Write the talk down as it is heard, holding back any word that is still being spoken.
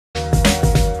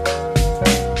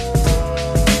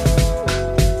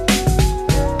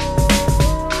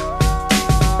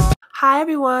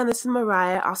everyone. This is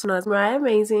Mariah, also known as Mariah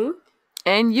Amazing.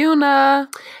 And Yuna.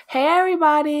 Hey,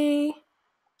 everybody.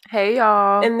 Hey,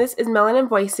 y'all. And this is Melanin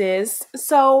Voices.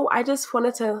 So I just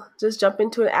wanted to jump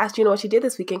into it and ask Yuna what she did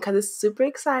this weekend because it's super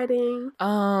exciting.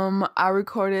 I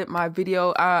recorded my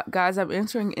video. Guys, I'm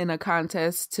entering in a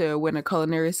contest to win a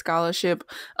culinary scholarship.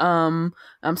 I'm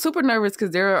super nervous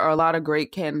because there are a lot of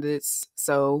great candidates.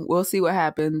 So we'll see what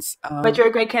happens. But you're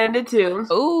a great candidate too.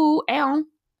 Ooh, ow.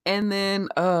 And then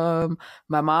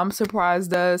my mom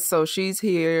surprised us, so she's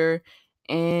here.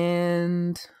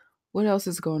 And what else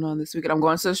is going on this weekend? I'm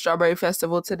going to the Strawberry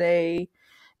Festival today.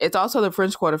 It's also the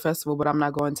French Quarter Festival, but I'm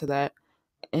not going to that.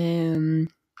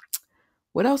 And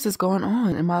what else is going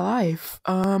on in my life?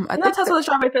 I think that's what the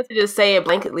Strawberry Festival, just say it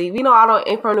blanketly. We know I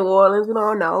ain't from New Orleans. We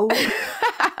don't know.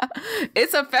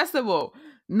 It's a festival.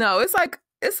 No, it's like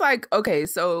okay.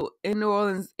 So in New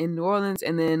Orleans,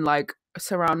 and then like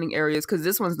surrounding areas, because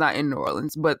this one's not in New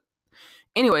Orleans. But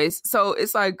anyways, so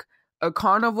it's like a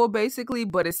carnival basically,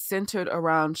 but it's centered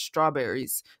around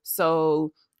strawberries.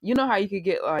 So you know how you could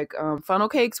get like funnel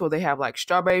cakes? Well, they have like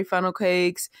strawberry funnel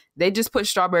cakes. They just put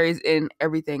strawberries in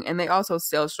everything, and they also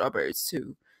sell strawberries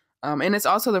too. And it's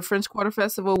also the French Quarter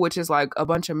Festival, which is like a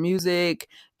bunch of music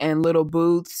and little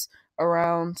booths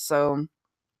around. So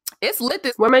it's lit.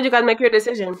 What made you guys make your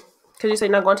decision? Because you said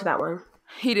you're not going to that one.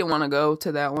 He didn't want to go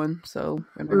to that one, so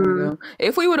we're not gonna go.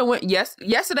 If we would have went,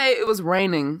 yesterday it was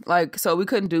raining, like, so we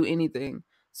couldn't do anything.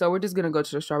 So we're just gonna go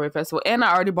to the Strawberry Festival, and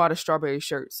I already bought a strawberry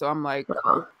shirt, so I'm like,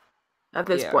 at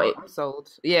this point, I'm sold.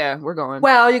 Yeah, we're going.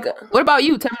 Well, what about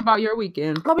you? Tell me about your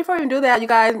weekend. Well, before we do that, you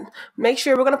guys make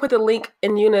sure we're gonna put the link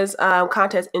in Yuna's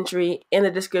contest entry in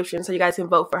the description, so you guys can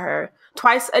vote for her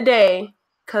twice a day,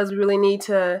 because we really need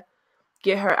to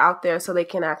get her out there so they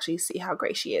can actually see how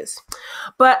great she is.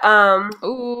 But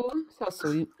ooh, so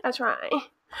sweet. That's right.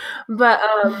 But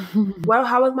well,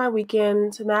 how was my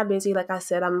weekend? Mad busy. Like I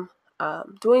said, I'm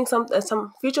doing some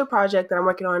future project that I'm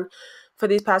working on for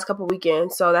these past couple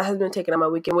weekends. So that has been taking up my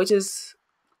weekend, which is,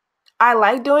 I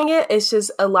like doing it. It's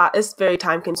just a lot. It's very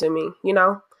time consuming, you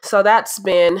know. So that's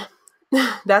been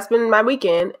my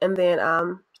weekend, and then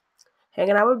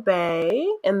hanging out with Bae,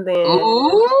 and then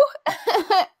ooh.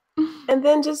 and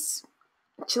then just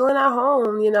chilling at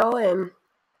home, you know, and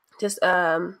just,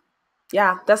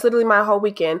 yeah, that's literally my whole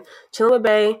weekend. Chilling with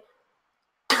Bae,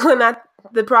 chilling at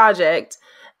the project,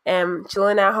 and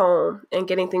chilling at home and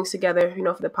getting things together, you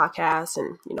know, for the podcast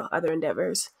and, you know, other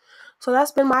endeavors. So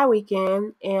that's been my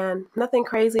weekend, and nothing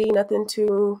crazy, nothing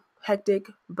too hectic,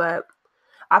 but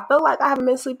I feel like I haven't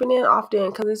been sleeping in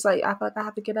often because it's like, I feel like I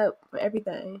have to get up for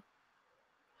everything.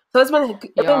 So it's been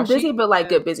busy, but like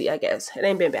good busy, I guess. It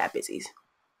ain't been bad busy.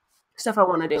 Stuff I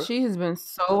want to do. She has been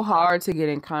so hard to get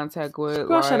in contact with.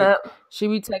 Girl, shut up. She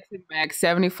be texting back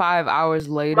 75 hours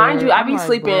later. Mind you, I be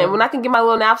sleeping. Bro. When I can get my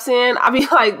little naps in, I be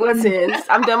like, listen,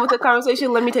 I'm done with the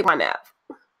conversation. Let me take my nap.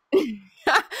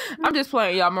 I'm just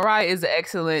playing, y'all. Mariah is an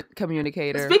excellent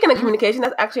communicator. Speaking of communication,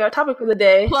 that's actually our topic for the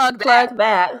day. Plug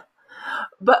that.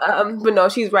 But no,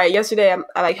 she's right. Yesterday,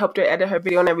 I like helped her edit her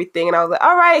video and everything, and I was like,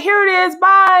 "All right, here it is,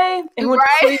 bye." And went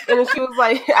to sleep, and she was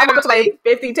like, "I got like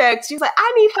 50 texts." She's like,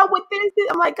 "I need help with this."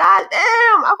 I'm like, "God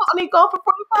damn, I was only going for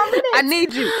 45 minutes. I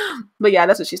need you." But yeah,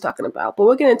 that's what she's talking about. But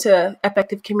we'll get into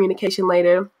effective communication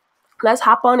later. Let's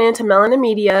hop on into Melanin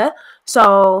Media.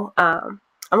 So I'm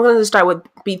going to start with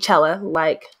Beachella.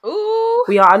 Like, ooh,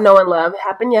 we all know and love. It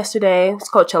happened yesterday. It's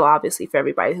Coachella, obviously, for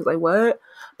everybody who's like, what?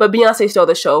 But Beyonce stole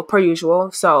the show, per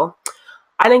usual. So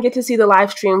I didn't get to see the live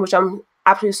stream, which I'm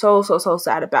absolutely so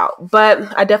sad about.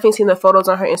 But I definitely seen the photos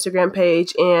on her Instagram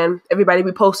page, and everybody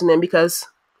be posting them because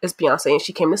it's Beyonce and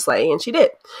she came to slay, and she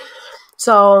did.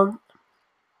 So,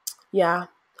 yeah,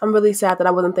 I'm really sad that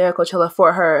I wasn't there at Coachella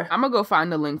for her. I'm going to go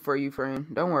find the link for you, friend.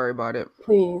 Don't worry about it.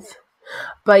 Please.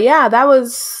 But yeah,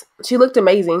 she looked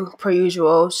amazing, per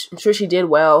usual. I'm sure she did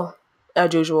well,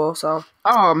 as usual. So,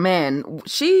 oh man,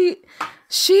 she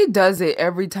does it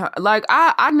every time. Like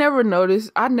I've never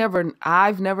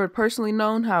personally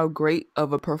known how great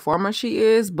of a performer she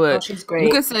is, but she's great.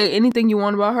 You can say anything you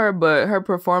want about her, but her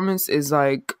performance is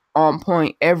like on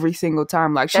point every single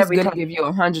time. Like she's gonna give you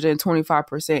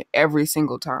 125% every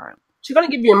single time. She's gonna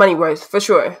give you your money worth for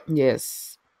sure.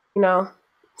 Yes, you know.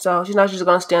 So she's not just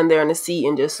gonna stand there in the seat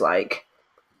and just like,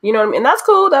 you know what I mean? And that's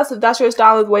cool. That's her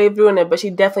stylist way of doing it. But she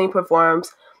definitely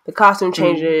performs. The costume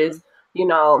changes, you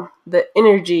know, the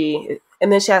energy.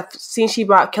 And then she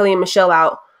brought Kelly and Michelle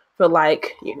out for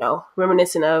like, you know,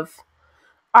 reminiscent of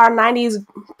our 90s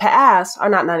past, or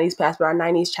not 90s past, but our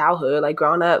 90s childhood, like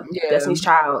growing up, Destiny's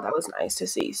Child. That was nice to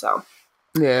see. So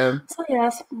yeah. So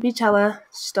yes, Beachella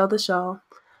stole the show.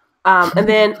 And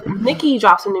then Nicki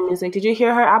dropped some new music. Did you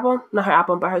hear her album? Not her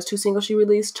album, but her 2 singles she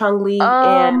released, Chung Lee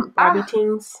and Barbie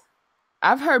Teens.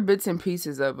 I've heard bits and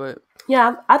pieces of it.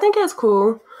 Yeah, I think it's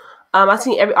cool. I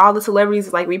seen all the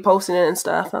celebrities like reposting it and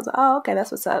stuff. I was like, oh, okay,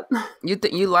 that's what's up.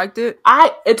 You liked it?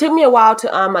 It took me a while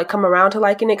to like come around to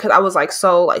liking it because I was like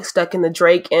so like stuck in the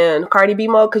Drake and Cardi B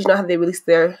mode because you know how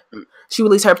she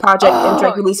released her project and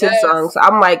Drake released his song. So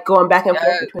I'm like going back and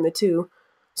forth between the two.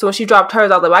 So when she dropped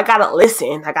hers, I was like, well, I gotta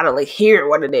listen. I gotta like hear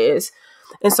what it is.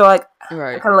 And so like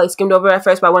I kind of like skimmed over it at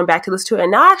first, but I went back to listen to it,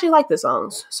 and now I actually like the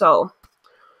songs. So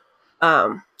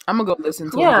I'm gonna go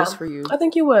listen to them just for you. I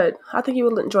think you would. I think you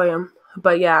would enjoy them.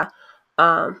 But yeah,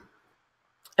 and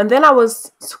then I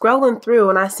was scrolling through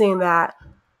and I seen that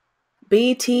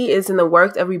BET is in the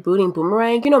works of rebooting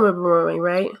Boomerang. You know Boomerang,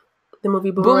 right? The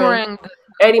movie Boomerang.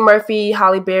 Eddie Murphy,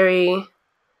 Halle Berry,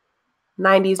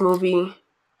 90s movie.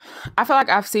 I feel like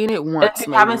I've seen it once. If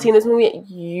you haven't seen this movie,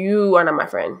 you are not my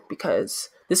friend because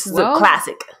this is a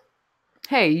classic.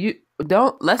 Hey,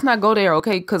 let's not go there,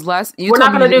 okay? Because we're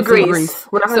not going to do Grease.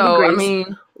 We're not going to do Grease. I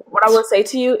mean, what I will say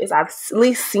to you is I've at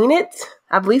least seen it.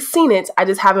 I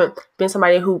just haven't been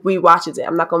somebody who rewatches it.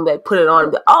 I'm not going to like put it on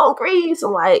and be like, oh, Grease.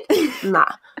 I'm like, nah.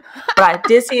 But I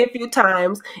did see it a few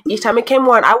times. Each time it came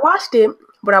on, I watched it,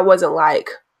 but I wasn't like,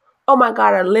 oh my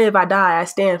God, I live, I die, I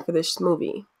stand for this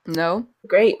movie. No.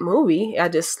 Great movie. I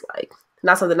just like,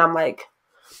 not something I'm like,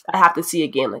 I have to see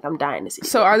again. Like I'm dying to see.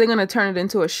 So are they going to turn it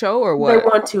into a show or what? They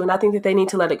want to, and I think that they need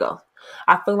to let it go.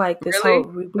 I feel like this whole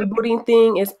rebooting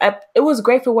thing it was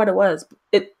great for what it was.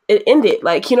 It ended.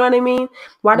 Like, you know what I mean?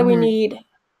 Why do we need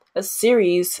a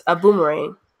series of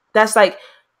Boomerang? That's like,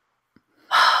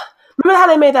 remember how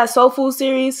they made that Soul Food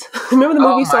series? Remember the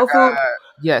movie Soul Food?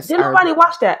 Yes. Didn't nobody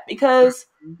watch that because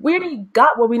we already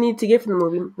got what we need to get from the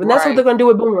movie. And that's what they're going to do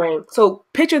with Boomerang. So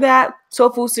picture that Soul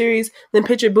Food series, then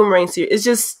picture Boomerang series. It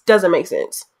just doesn't make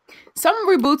sense. Some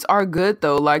reboots are good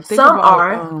though. Like some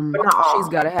are, but not all. She's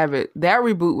Gotta Have It. That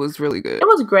reboot was really good. It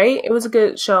was great. It was a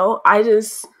good show. I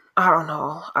don't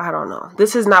know.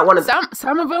 This is not one of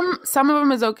some of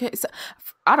them is okay.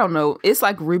 I don't know. It's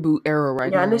like reboot era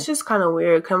right now. Yeah, and it's just kind of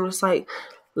weird. I'm just like,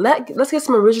 let's get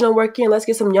some original work in. Let's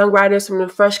get some young writers, some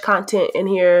fresh content in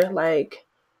here. Like,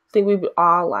 I think we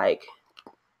all like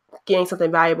getting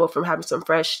something valuable from having some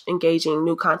fresh, engaging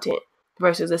new content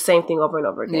versus the same thing over and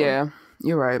over again. Yeah,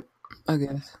 you're right. I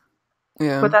guess.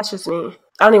 Yeah. But that's just me.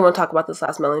 I don't even want to talk about this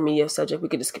last Melanie Media subject. We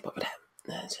could just skip over that.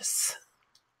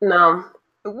 No.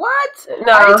 What?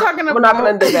 No, are you talking about? We're not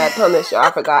going to do that on this show.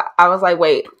 I forgot. I was like,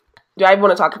 wait, do I even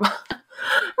want to talk about?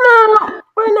 No,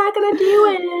 we're not going to do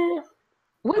it.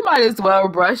 We might as well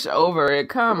brush over it.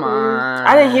 Come on.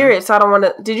 I didn't hear it, so I don't want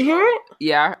to. Did you hear it?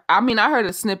 Yeah. I mean, I heard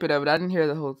a snippet of it. I didn't hear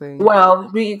the whole thing.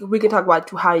 Well, we can talk about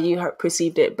how you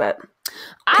perceived it, but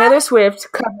Taylor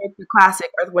Swift covered the classic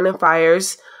Earth, Wind &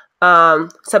 Fire's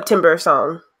September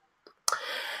song.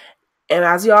 And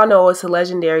as you all know, it's a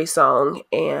legendary song.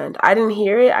 And I didn't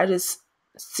hear it. I just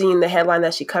seen the headline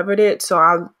that she covered it. So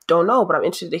I don't know, but I'm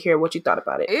interested to hear what you thought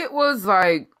about it. It was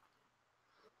like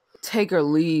take or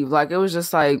leave. Like, it was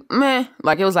just like, meh.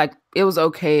 Like, it was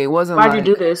okay. It wasn't Why'd you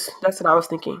do this? That's what I was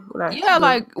thinking.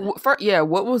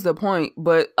 What was the point?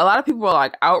 But a lot of people were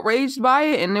like outraged by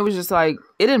it. And it was just like,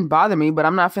 it didn't bother me, but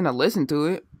I'm not finna listen to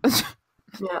it.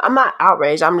 Yeah, I'm not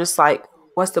outraged. I'm just like,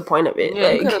 what's the point of it?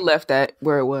 Yeah, you could have left that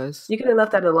where it was. You could have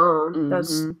left that alone.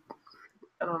 Mm-hmm.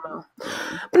 I don't know.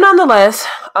 But nonetheless,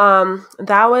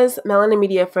 that was Melanin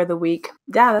Media for the week.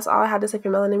 Yeah, that's all I had to say for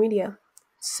Melanin Media.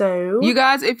 So, you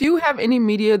guys, if you have any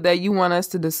media that you want us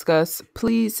to discuss,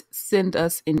 please send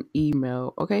us an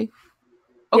email, okay?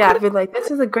 Yeah, I feel like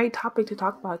this is a great topic to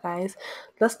talk about, guys.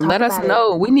 Let's talk Let us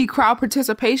know. We need crowd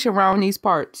participation around these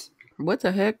parts. What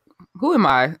the heck? Who am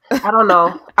I? I don't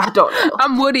know.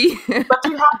 I'm Woody. But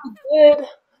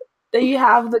you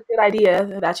have the good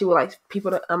idea that you would like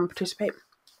people to participate.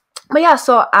 But yeah,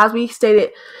 so as we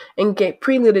stated and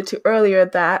preluded to earlier,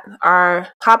 that our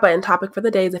hot button topic for the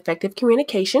day is effective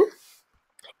communication.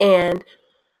 And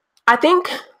I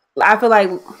feel like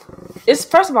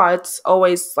first of all, it's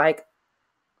always like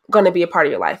going to be a part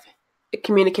of your life.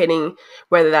 Communicating,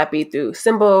 whether that be through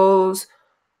symbols,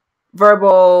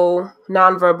 verbal,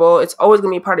 nonverbal, it's always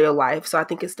going to be a part of your life. So I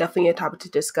think it's definitely a topic to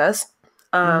discuss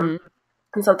and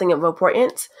something of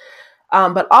importance.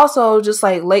 But also just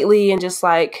like lately and just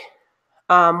like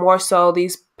more so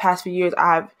these past few years,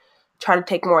 I've tried to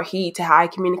take more heed to how I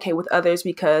communicate with others,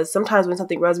 because sometimes when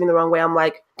something rubs me the wrong way, I'm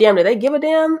like, damn, do they give a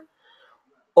damn?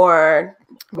 Or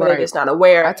were they just not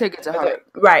aware? I take it to heart.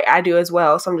 Right, I do as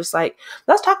well. So I'm just like,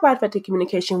 let's talk about effective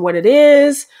communication, what it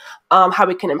is, how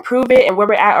we can improve it, and where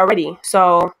we're at already.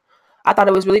 So I thought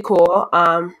it was really cool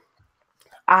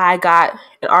I got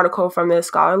an article from the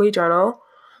Scholarly Journal.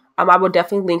 I will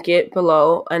definitely link it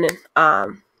below. And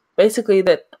basically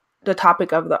the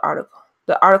topic of the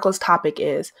article's topic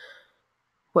is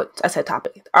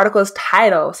the article's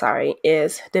title,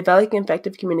 is Developing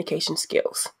Effective Communication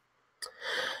Skills.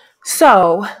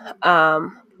 So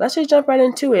let's just jump right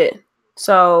into it.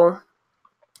 So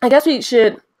I guess we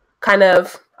should kind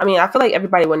of, I feel like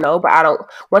everybody would know, but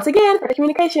once again, for the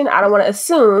communication, I don't want to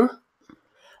assume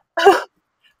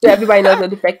that everybody knows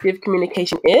what effective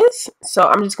communication is. So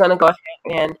I'm just going to go ahead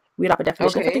and read off a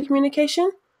definition of effective communication.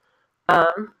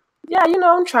 I'm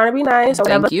trying to be nice.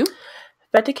 Thank you.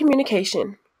 Effective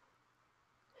communication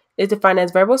is defined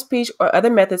as verbal speech or other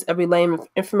methods of relaying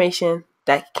information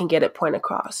that can get a point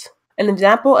across. An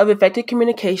example of effective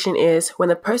communication is when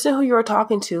the person who you are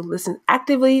talking to listens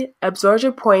actively, absorbs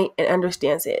your point, and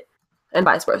understands it, and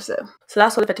vice versa. So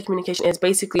that's what effective communication is,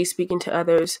 basically speaking to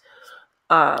others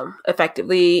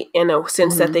effectively in a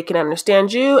sense that they can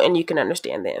understand you and you can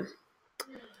understand them.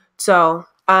 So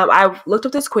I looked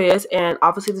up this quiz, and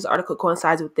obviously this article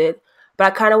coincides with it, but I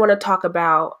kind of want to talk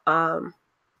about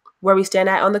where we stand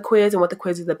at on the quiz and what the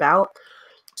quiz is about.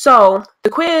 So the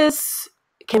quiz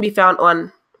can be found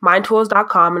on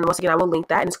mindtools.com, and once again I will link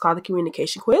that, and it's called the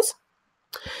Communication Quiz.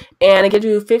 And it gives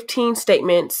you 15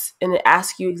 statements, and it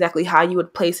asks you exactly how you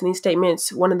would place in these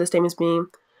statements. One of the statements being,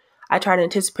 I try to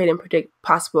anticipate and predict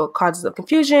possible causes of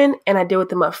confusion, and I deal with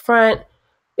them up front.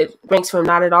 It ranks from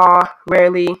not at all,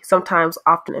 rarely, sometimes,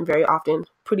 often, and very often.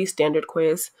 Pretty standard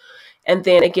quiz. And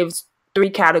then it gives 3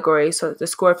 categories. So the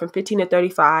score from 15 to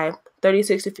 35,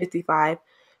 36 to 55,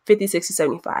 56 to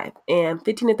 75. And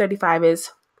 15 to 35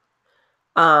 is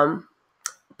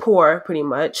poor, pretty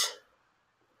much.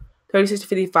 36 to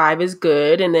 55 is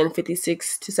good. And then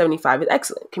 56 to 75 is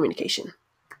excellent communication.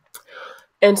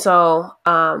 And so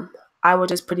I will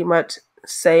just pretty much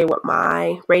say what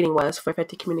my rating was for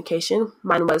effective communication.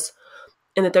 Mine was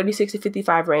in the 36 to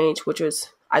 55 range, which was,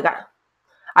 I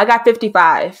got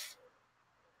 55.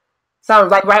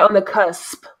 Sounds like right on the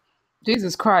cusp.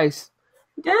 Jesus Christ.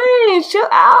 Dang, chill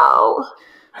out.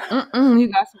 You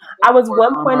got some. I was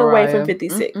 1 point away from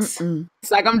 56.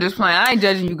 It's like I'm just playing. I ain't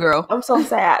judging you, girl. I'm so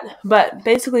sad. But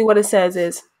basically what it says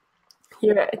is,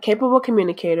 you're a capable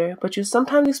communicator, but you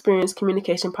sometimes experience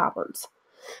communication problems.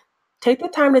 Take the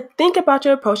time to think about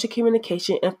your approach to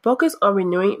communication and focus on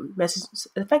renewing messages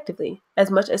effectively as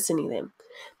much as sending them.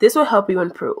 This will help you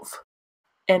improve.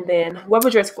 And then, what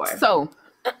was your score? So,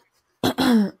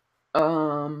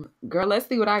 girl, let's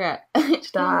see what I got.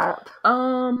 Stop.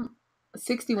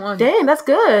 61. Dang, that's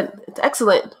good. It's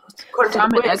excellent.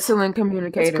 I'm an excellent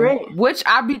communicator. That's great. Which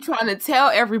I be trying to tell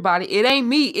everybody, it ain't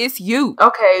me, it's you.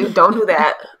 Okay, don't do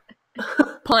that.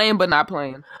 Playing but not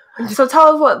playing. So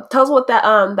tell us what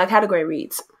that category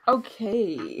reads.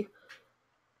 Okay.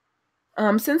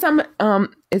 Since I'm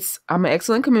an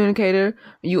excellent communicator,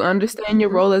 you understand your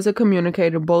role as a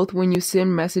communicator both when you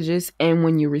send messages and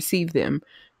when you receive them.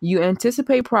 You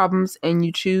anticipate problems and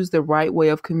you choose the right way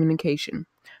of communication.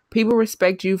 People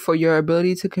respect you for your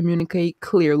ability to communicate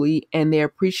clearly, and they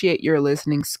appreciate your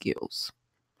listening skills.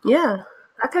 Yeah,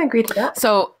 I can agree to that.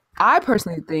 So I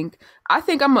personally think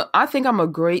I'm a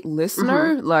great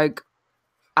listener. Like,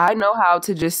 I know how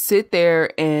to just sit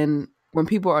there and when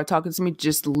people are talking to me,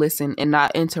 just listen and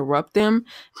not interrupt them.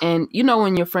 And you know,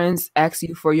 when your friends ask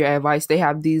you for your advice, they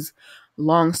have these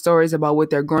long stories about what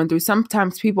they're going through.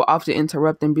 Sometimes people often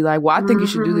interrupt and be like, well, I think you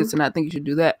should do this and I think you should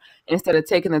do that. Instead of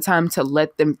taking the time to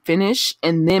let them finish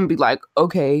and then be like,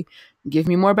 okay, give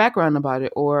me more background about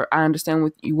it. Or I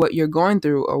understand what you're going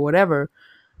through or whatever.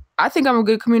 I think I'm a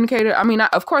good communicator. I mean,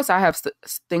 of course I have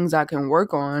things I can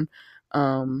work on.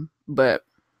 But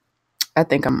I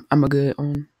think I'm a good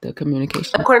on the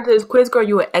communication. According to this quiz, girl,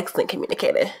 you're an excellent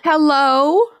communicator.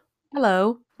 Hello.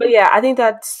 But yeah, I think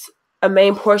that's a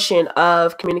main portion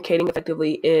of communicating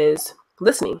effectively is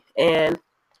listening. And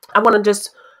I want to just,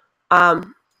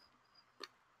 in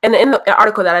the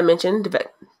article that I mentioned,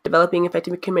 developing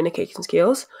effective communication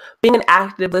skills, being an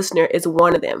active listener is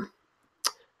one of them.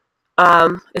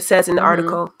 It says in the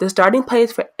article, the starting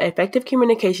place for effective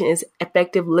communication is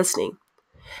effective listening.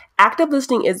 Active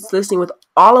listening is listening with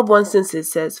all of one's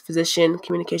senses, says physician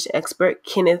communication expert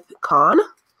Kenneth Kahn.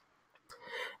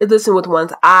 It's listening with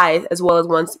one's eyes as well as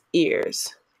one's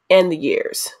ears and the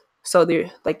ears. So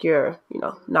they're like your,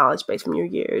 knowledge base from your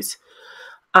ears.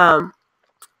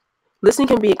 Listening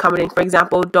can be accommodating. For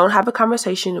example, don't have a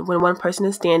conversation when one person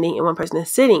is standing and one person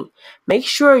is sitting. Make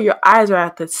sure your eyes are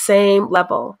at the same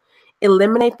level.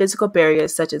 Eliminate physical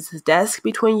barriers such as the desk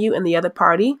between you and the other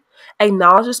party.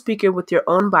 Acknowledge the speaker with your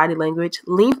own body language.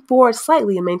 Lean forward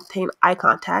slightly and maintain eye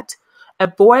contact.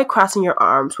 Avoid crossing your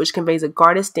arms, which conveys a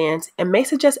guarded stance and may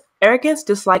suggest arrogance,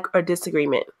 dislike, or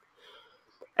disagreement.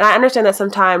 And I understand that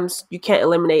sometimes you can't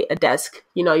eliminate a desk.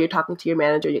 You know, you're talking to your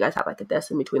manager, you guys have like a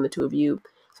desk in between the two of you.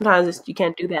 Sometimes you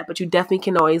can't do that, but you definitely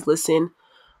can always listen,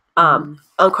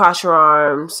 uncross your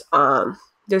arms.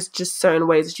 There's just certain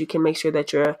ways that you can make sure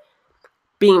that you're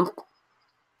being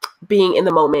in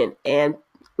the moment and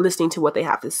listening to what they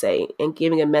have to say and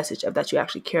giving a message of that you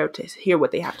actually care to hear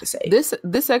what they have to say. This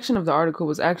section of the article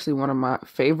was actually one of my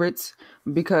favorites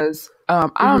because I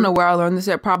don't know where I learned this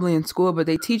at, probably in school, but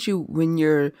they teach you when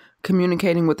you're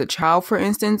communicating with a child, for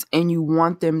instance, and you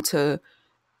want them to,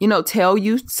 you know, tell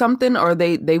you something, or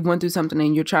they went through something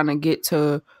and you're trying to get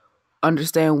to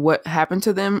understand what happened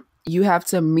to them, you have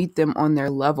to meet them on their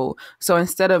level. So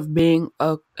instead of being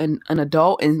an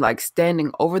adult and like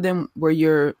standing over them where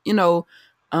you're, you know,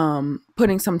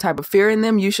 putting some type of fear in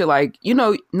them, you should, like, you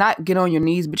know, not get on your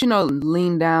knees, but, you know,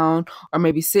 lean down or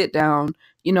maybe sit down,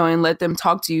 you know, and let them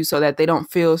talk to you so that they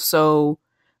don't feel so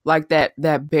like that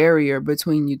barrier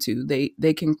between you two.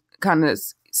 They can kind of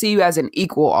see you as an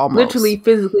equal almost. Literally,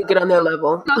 physically get on their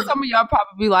level. You know, some of y'all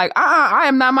probably be like, I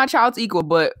am not my child's equal.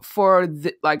 But for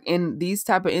like in these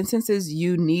type of instances,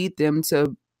 you need them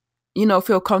to, you know,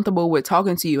 feel comfortable with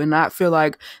talking to you and not feel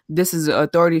like this is an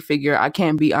authority figure. I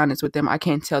can't be honest with them. I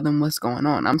can't tell them what's going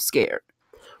on. I'm scared.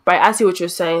 Right. I see what you're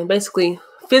saying. Basically,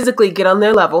 physically get on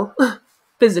their level.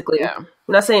 Physically. Yeah.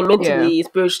 We're not saying mentally,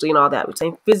 spiritually, and all that. We're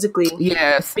saying physically be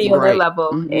on their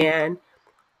level and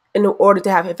in order to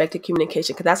have effective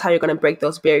communication, because that's how you're going to break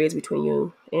those barriers between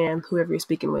you and whoever you're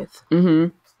speaking with.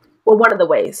 Well, one of the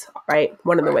ways, right?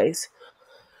 One of the ways.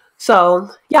 So,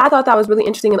 yeah, I thought that was really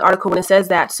interesting in the article when it says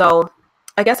that. So,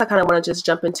 I guess I kind of want to just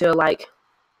jump into, like,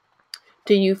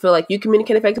 do you feel like you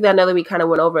communicate effectively? I know that we kind of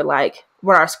went over, like,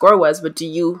 what our score was, but do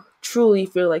you truly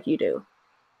feel like you do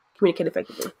communicate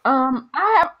effectively? I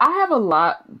have a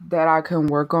lot that I can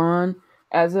work on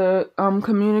as a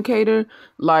communicator.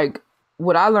 Like,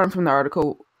 what I learned from the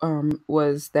article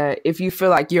was that if you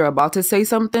feel like you're about to say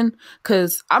something,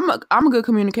 because I'm a good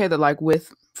communicator, like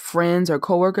with friends or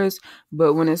coworkers,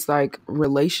 but when it's like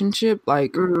relationship,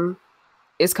 like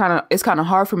it's kind of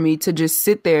hard for me to just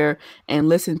sit there and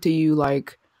listen to you,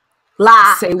 like,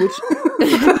 lie, say which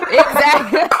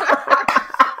exactly.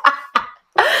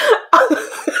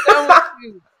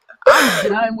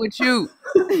 I'm done with you.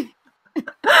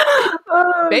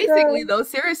 Basically, though,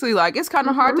 seriously, like, it's kind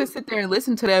of hard to sit there and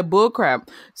listen to that bull crap.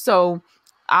 So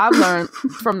I've learned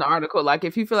from the article, like,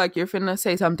 if you feel like you're finna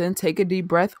say something, take a deep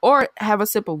breath or have a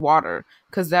sip of water,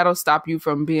 because that'll stop you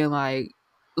from being like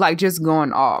just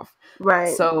going off.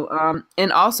 Right. So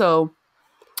and also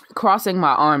crossing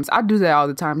my arms, I do that all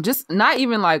the time. Just not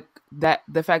even like that,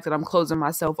 the fact that I'm closing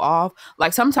myself off.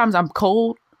 Like, sometimes I'm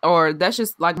cold, or that's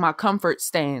just like my comfort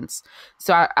stance.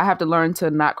 So I have to learn to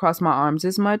not cross my arms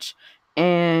as much.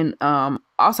 And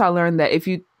also I learned that if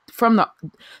you, from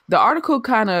the article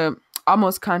kind of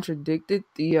almost contradicted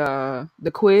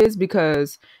the quiz,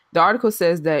 because the article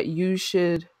says that you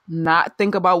should not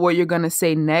think about what you're going to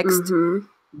say next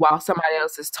while somebody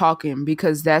else is talking,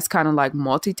 because that's kind of like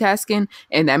multitasking,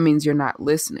 and that means you're not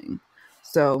listening.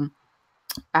 So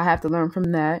I have to learn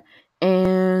from that.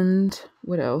 And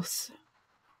what else?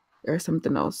 There's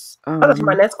something else. That's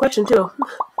my next question too.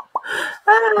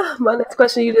 My next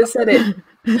question, you just said it.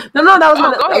 No, that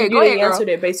was go ahead, you answered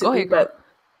it basically. But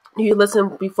do you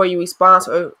listen before you respond,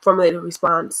 or formulate a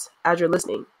response as you're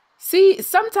listening? See,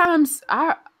 sometimes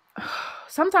I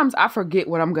forget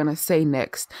what I'm gonna say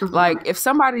next. Like, if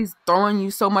somebody's throwing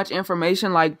you so much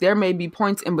information, like, there may be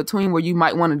points in between where you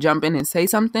might want to jump in and say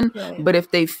something, but if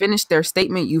they finish their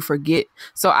statement, you forget.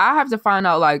 So I have to find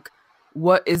out, like,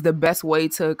 what is the best way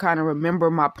to kind of remember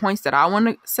my points that I want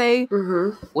to say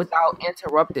without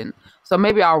interrupting. So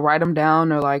maybe I'll write them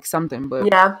down or like something. But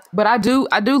but I do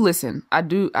listen. I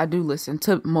do listen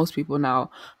to most people. Now,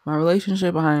 my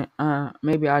relationship,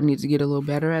 maybe I need to get a little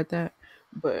better at that.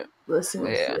 But listen,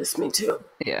 yes, me too.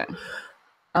 Yeah.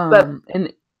 But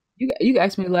and you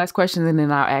ask me the last question, and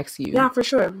then I'll ask you. Yeah, for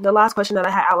sure. The last question that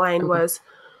I had outlined was,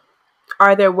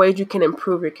 are there ways you can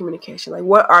improve your communication? Like,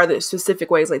 what are the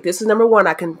specific ways? Like, this is number 1,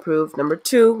 I can improve. Number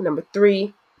 2, number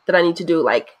 3 that I need to do,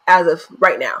 like, as of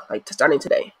right now, like, starting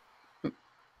today.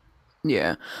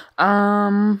 Yeah.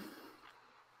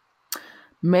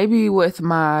 Maybe with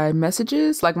my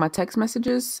messages, like my text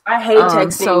messages. I hate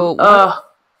texting. So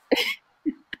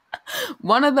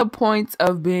one of the points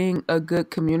of being a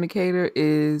good communicator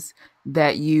is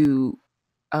that you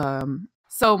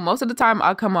So most of the time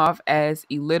I come off as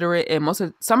illiterate, and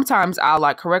sometimes I'll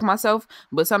like correct myself,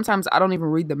 but sometimes I don't even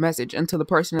read the message until the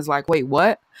person is like, "Wait,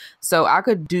 what?" So I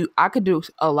could do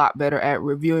a lot better at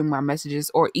reviewing my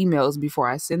messages or emails before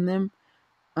I send them.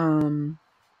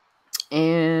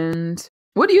 And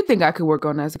what do you think I could work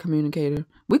on as a communicator?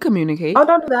 We communicate. Oh,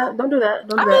 don't do that. Don't do that.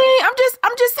 Don't do that. mean,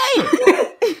 I'm just saying.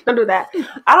 Don't do that.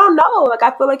 I don't know. Like,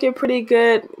 I feel like you're a pretty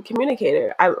good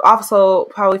communicator. I also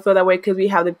probably feel that way because we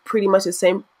have pretty much the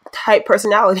same type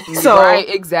personality. So, right,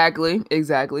 exactly.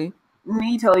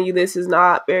 Me telling you this is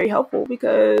not very helpful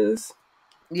because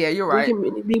yeah, you're right.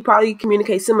 We probably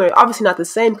communicate similar. Obviously not the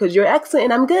same because you're excellent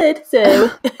and I'm good. So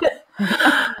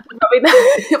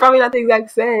probably not the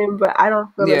exact same, but I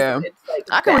don't feel like it's like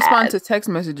I can respond to text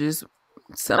messages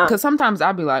because sometimes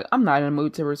I'll be like, I'm not in the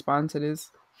mood to respond to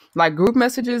this. Like group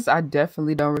messages, I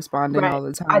definitely don't respond in all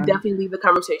the time. I definitely leave the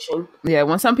conversation. Yeah,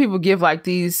 when some people give like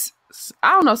these,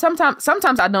 I don't know.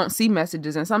 Sometimes I don't see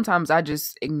messages, and sometimes I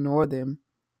just ignore them.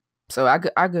 So I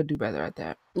could do better at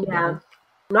that. Yeah,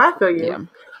 no, I feel you. Yeah.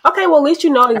 Okay, well at least you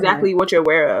know exactly what you're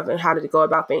aware of and how to go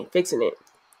about fixing it.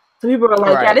 Some people are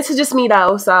like, yeah, this is just me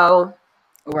though. So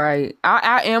right,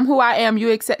 I am who I am.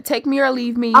 You take me or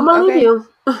leave me. I'm gonna leave you.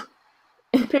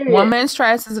 Period. One man's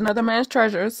trash is another man's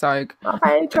treasure. It's like,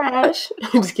 okay, trash.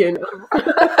 I'm just kidding.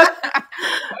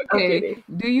 Okay.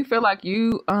 Do you feel like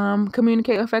you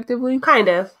communicate effectively? Kind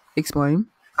of. Explain.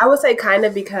 I would say kind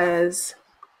of because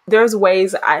there's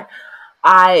ways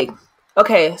there's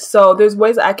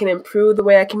ways I can improve the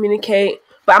way I communicate,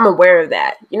 but I'm aware of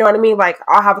that. You know what I mean? Like,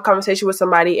 I'll have a conversation with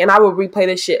somebody and I will replay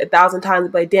this shit 1,000 times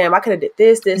and be like, damn, I could have did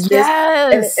this.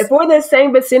 Yes. And if we're in the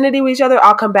same vicinity with each other,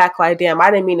 I'll come back like, damn,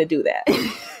 I didn't mean to do that.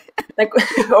 Like,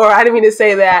 or I didn't mean to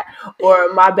say that,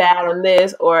 or my bad on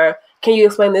this, or can you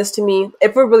explain this to me?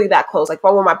 If we're really that close, like if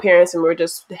I'm with my parents and we're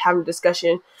just having a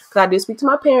discussion, because I do speak to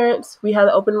my parents, we have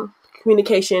open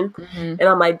communication, and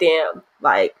I'm like, damn,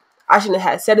 like, I shouldn't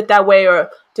have said it that way, or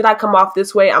did I come off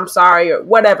this way? I'm sorry, or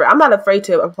whatever. I'm not afraid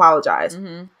to apologize.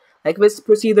 Like, if it's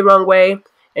perceived the wrong way,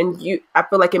 and I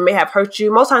feel like it may have hurt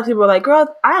you, most times people are like,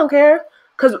 girl, I don't care.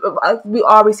 Because we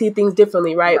all receive things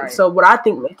differently, right? So what I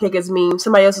think may take as mean,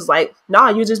 somebody else is like, nah,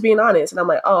 you're just being honest. And I'm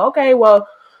like, oh, okay, well,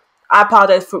 I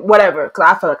apologize for whatever, because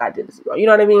I feel like I did this wrong. You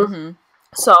know what I mean?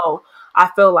 So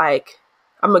I feel like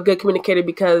I'm a good communicator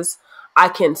because I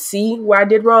can see where I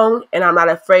did wrong, and I'm not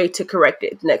afraid to correct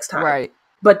it next time. Right.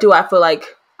 But do I feel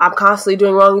like I'm constantly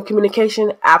doing wrong in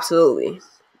communication? Absolutely.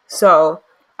 So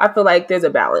I feel like there's a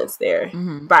balance there.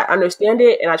 But I understand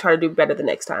it, and I try to do better the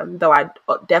next time. Though I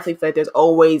definitely feel like there's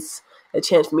always a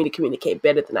chance for me to communicate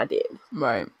better than I did.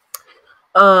 Right.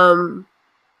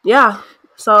 Yeah.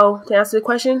 So to answer the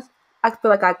question, I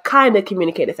feel like I kind of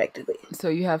communicate effectively. So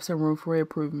you have some room for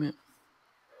improvement.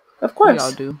 Of course. We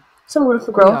all do. Some room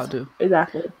for growth. We all do.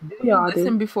 Exactly. Do you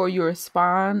listen before you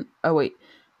respond? Oh, wait.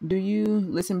 Do you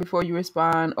listen before you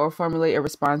respond or formulate a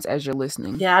response as you're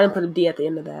listening? Yeah, I didn't put a D at the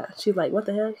end of that. She's like, what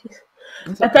the hell?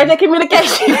 Effective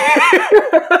communication.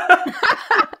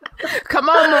 Come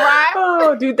on, Mariah.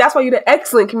 Oh, dude, that's why you're the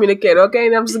excellent communicator, okay?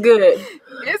 That was good.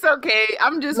 It's okay.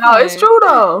 I'm just No, it's true,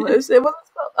 though. It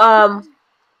was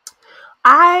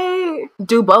I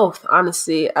do both,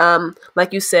 honestly.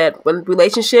 Like you said, when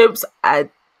relationships,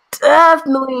 I'll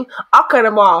cut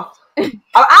them off.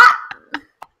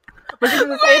 But this is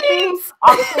the same thing.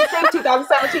 August 16,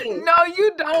 2017. No,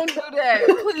 you don't do that.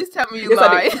 Please tell me you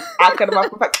lie. I cut him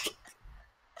off.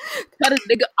 Cut a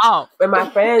nigga off. And my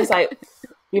friends, like,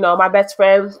 my best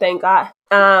friend, thank God.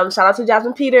 Shout out to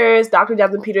Jasmine Peters, Dr.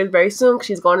 Jasmine Peters, very soon.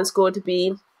 She's going to school to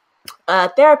be a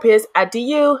therapist at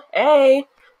DU. Hey,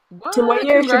 what? 2 more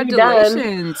years should be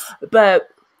done. But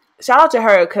shout out to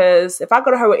her, because if I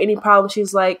go to her with any problem,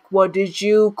 she's like, well, did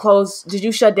you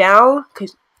shut down?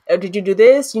 Or did you do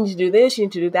this? You need to do this. You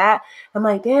need to do that. I'm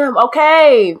like, damn,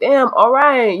 okay. Damn, all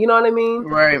right. You know what I mean?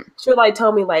 Right. She'll like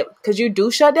tell me like, because you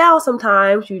do shut down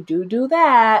sometimes. You do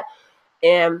that.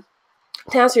 And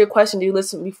to answer your question, do you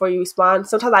listen before you respond?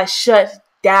 Sometimes I shut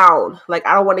down. Like,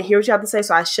 I don't want to hear what you have to say,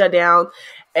 so I shut down.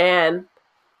 And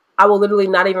I will literally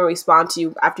not even respond to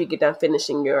you after you get done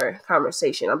finishing your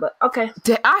conversation. I'm like, okay.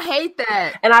 I hate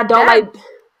that. And I don't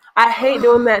I hate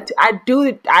doing that. I do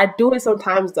it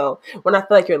sometimes though. When I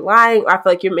feel like you're lying, or I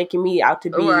feel like you're making me out to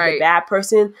be the bad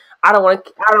person. I don't want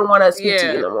to speak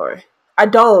to you no more. I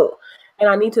don't, and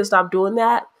I need to stop doing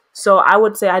that. So I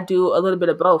would say I do a little bit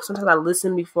of both. Sometimes I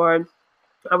listen before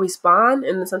I respond,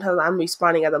 and then sometimes I'm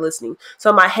responding as I'm listening. So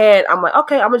in my head, I'm like,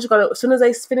 okay, I'm just gonna. As soon as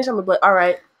they finish, I'm gonna be like, all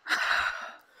right,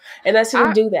 and I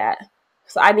shouldn't do that.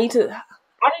 So I need to.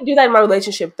 I didn't do that in my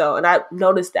relationship, though, and I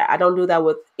noticed that. I don't do that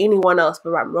with anyone else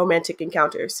but my romantic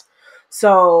encounters.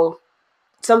 So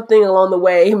something along the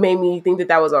way made me think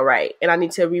that was all right. And I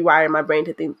need to rewire my brain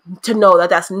to know that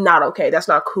that's not okay. That's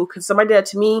not cool. Because somebody did that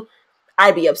to me,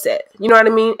 I'd be upset. You know what I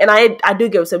mean? And I do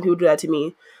get upset when people do that to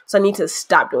me. So I need to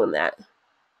stop doing that.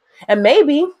 And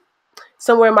maybe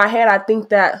somewhere in my head, I think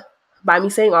that by me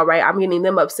saying all right, I'm getting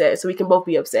them upset. So we can both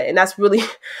be upset. And that's really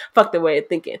fucked the way of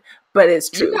thinking. But it's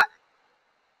true.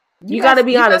 You got to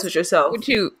be honest with yourself. With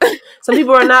you. Some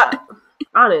people are not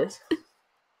honest.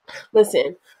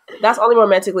 Listen, that's only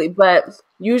romantically, but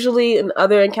usually in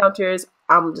other encounters,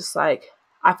 I'm just like,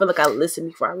 I feel like I listen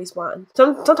before I respond.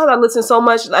 Sometimes I listen so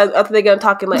much after they're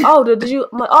talking, like, oh, did you?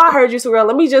 I'm like, oh, I heard you, so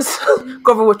let me just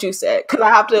go over what you said, because I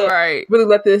have to really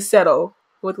let this settle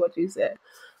with what you said.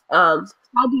 I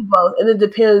do both, and it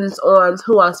depends on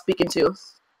who I'm speaking to.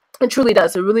 It truly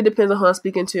does. It really depends on who I'm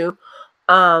speaking to.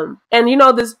 And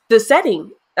the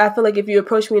setting. I feel like if you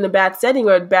approach me in a bad setting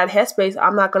or a bad headspace,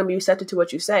 I'm not going to be receptive to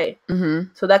what you say. Mm-hmm.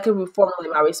 So that could be formally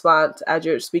my response as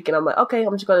you're speaking. I'm like, okay,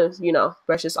 I'm just going to,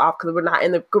 brush this off because we're not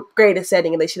in the greatest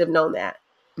setting and they should have known that.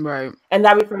 Right. And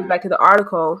that refers back to the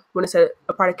article when it said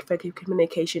a part of effective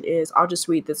communication is, I'll just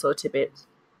read this little tidbit.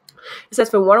 It says,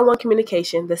 for one-on-one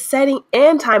communication, the setting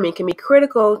and timing can be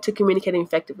critical to communicating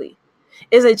effectively.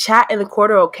 Is a chat in the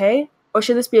corridor okay? Or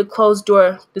should this be a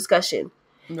closed-door discussion?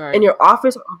 Right. In your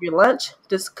office or over your lunch,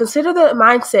 just consider the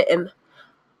mindset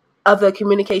of the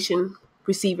communication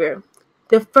receiver.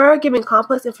 Defer giving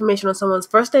complex information on someone's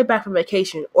first day back from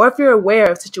vacation, or if you're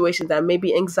aware of situations that may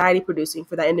be anxiety-producing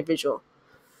for that individual.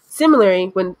 Similarly,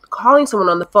 when calling someone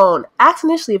on the phone, ask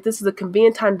initially if this is a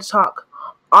convenient time to talk.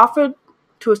 Offer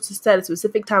to set a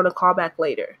specific time to call back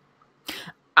later.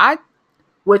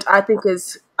 Which I think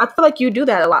is, I feel like you do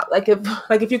that a lot. Like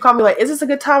if you call me like, is this a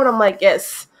good time? And I'm like,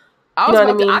 yes. You know what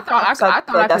I mean? I thought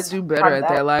I could do better at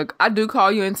that. Like, I do call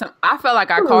you and I felt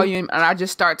like I call you and I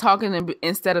just start talking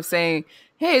instead of saying,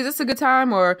 hey, is this a good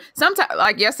time? Or sometimes,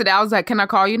 like yesterday, I was like, can I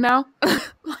call you now?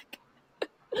 Like,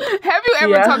 have you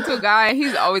ever talked to a guy and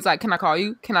he's always like, can I call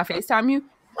you? Can I FaceTime you?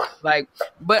 Like,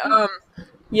 but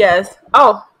yes.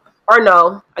 Oh, or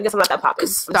no. I guess I'm not that popular.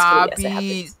 Stop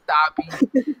it.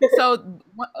 So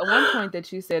one point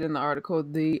that you said in the article,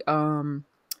 the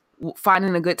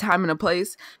finding a good time and a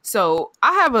place. So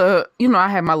I have I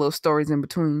have my little stories in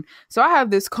between. So I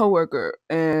have this coworker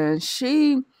and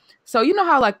so you know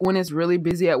how like when it's really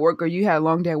busy at work or you had a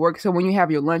long day at work, so when you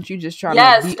have your lunch, you just try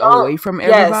to be away from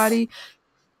everybody.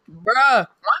 Bruh, one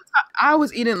time I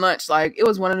was eating lunch, like it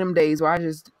was one of them days where I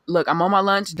just, look, I'm on my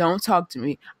lunch, don't talk to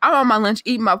me. I'm on my lunch,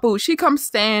 eating my food. She comes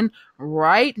stand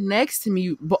right next to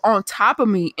me, but on top of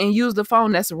me and use the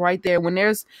phone that's right there when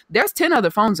there's 10 other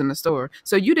phones in the store.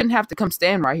 So you didn't have to come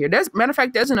stand right here. Matter of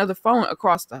fact, there's another phone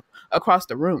across the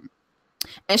room.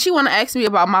 And she want to ask me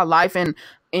about my life and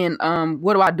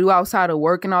what do I do outside of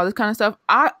work and all this kind of stuff.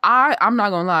 I'm not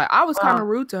gonna lie, I was kind of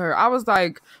rude to her. I was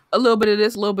like, a little bit of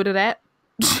this, a little bit of that.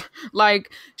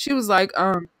 Like, she was like,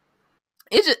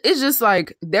 it's just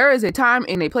like, there is a time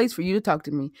and a place for you to talk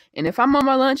to me. And if I'm on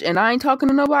my lunch and I ain't talking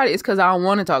to nobody, it's because I don't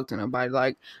want to talk to nobody.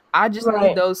 Like, I just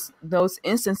need those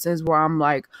instances where I'm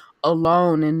like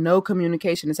alone and no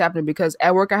communication is happening, because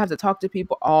at work I have to talk to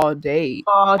people all day.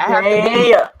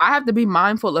 I have to be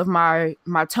mindful of my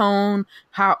tone,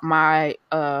 how my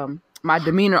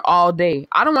demeanor all day.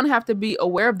 I don't want to have to be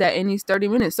aware of that in these 30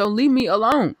 minutes. So leave me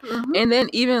alone. Mm-hmm. And then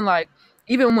even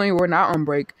when we're not on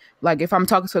break, like if I'm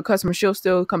talking to a customer, she'll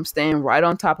still come stand right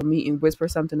on top of me and whisper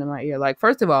something in my ear. Like,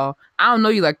 first of all, I don't know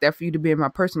you like that for you to be in my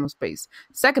personal space.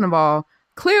 Second of all,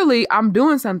 clearly I'm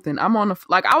doing something. I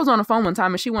was on the phone one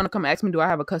time and she wanted to come ask me, do I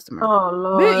have a customer? Oh,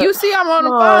 Lord. You see, I'm on the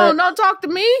phone. Don't talk to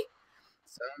me.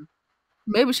 So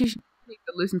maybe she should need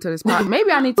to listen to this podcast.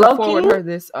 Maybe I need to forward her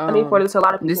this. I need to forward this to a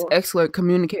lot of people. This excellent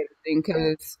communicator thing,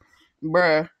 because,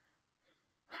 bruh,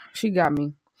 she got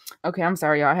me. Okay, I'm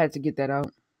sorry, y'all. I had to get that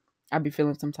out. I be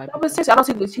feeling some type of. I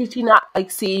don't see. She not like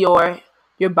see your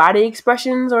body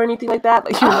expressions or anything like that.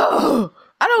 Like, I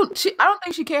don't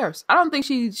think she cares. I don't think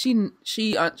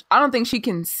I don't think she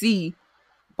can see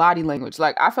body language.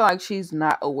 Like, I feel like she's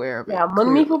not aware of it. Yeah,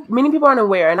 many people aren't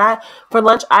aware. And for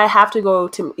lunch, I have to go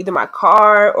to either my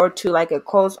car or to like a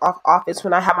closed off office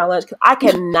when I have my lunch, because I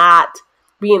cannot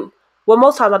be in. Well,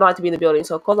 most times I don't like to be in the building,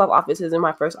 so closed off office isn't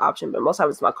my first option, but most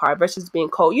times it's my car versus being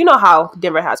cold. You know how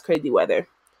Denver has crazy weather.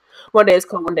 One day it's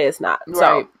cold, one day it's not. Right.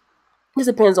 So this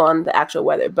depends on the actual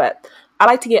weather. But I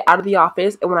like to get out of the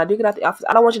office, and when I do get out of the office,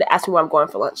 I don't want you to ask me where I'm going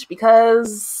for lunch,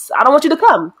 because I don't want you to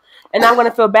come. And I'm going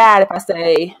to feel bad if I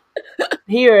say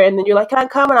here, and then you're like, can I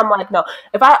come? And I'm like, no.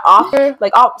 If I offer,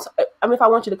 like, if I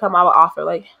want you to come, I will offer,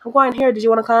 like, I'm going here. Did you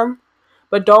want to come?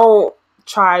 But don't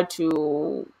try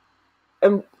to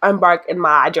embark in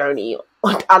my journey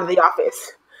out of the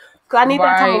office because I need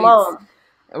that time Right. alone.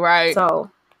 Right.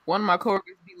 So one of my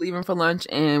coworkers be leaving for lunch,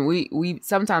 and we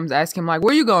sometimes ask him like,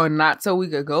 "Where you going?" Not so we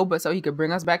could go, but so he could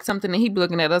bring us back something. And he be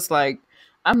looking at us like,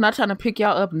 "I'm not trying to pick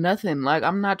y'all up nothing. Like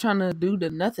I'm not trying to do the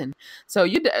nothing." So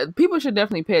people should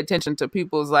definitely pay attention to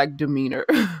people's like demeanor.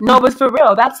 no, but for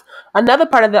real, that's another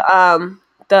part of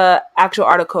the actual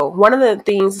article. One of the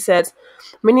things it says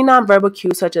many nonverbal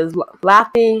cues such as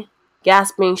laughing,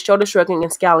 gasping, shoulder shrugging,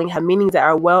 and scowling have meanings that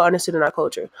are well understood in our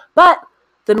culture. But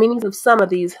the meanings of some of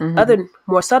these other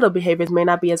more subtle behaviors may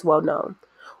not be as well known.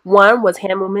 One was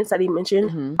hand movements that he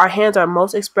mentioned. Our hands are our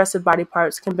most expressive body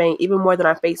parts, conveying even more than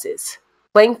our faces.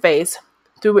 Blank face.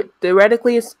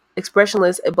 Theoretically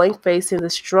expressionless, a blank face sends a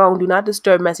strong do not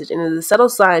disturb message and is a subtle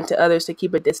sign to others to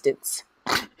keep a distance.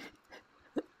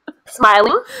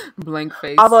 Smiling. Blank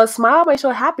face. Although a smile may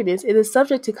show happiness, it is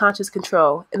subject to conscious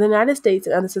control. In the United States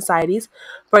and other societies,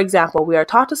 for example, we are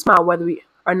taught to smile whether we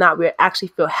or not we actually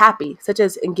feel happy, such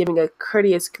as in giving a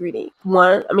courteous greeting.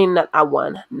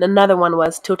 Another one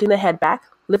was tilting the head back,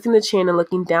 lifting the chin, and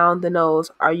looking down the nose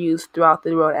are used throughout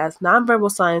the world as nonverbal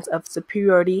signs of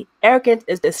superiority. Arrogance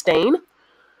is disdain.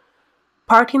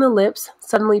 Parting the lips,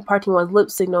 suddenly parting one's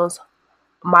lips signals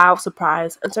mild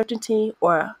surprise, uncertainty,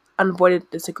 or unavoided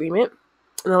disagreement.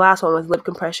 And the last one was lip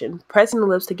compression. Pressing the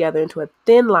lips together into a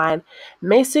thin line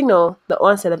may signal the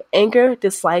onset of anger,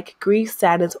 dislike, grief,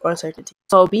 sadness, or uncertainty.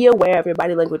 So be aware of your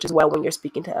body language as well when you're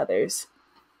speaking to others.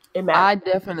 It matters. I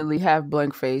definitely have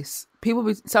blank face.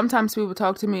 Sometimes people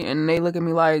talk to me and they look at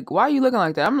me like, "Why are you looking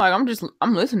like that?" I'm like,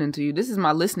 I'm listening to you. This is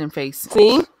my listening face.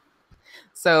 See?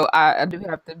 So I do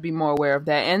have to be more aware of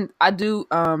that. And I do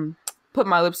put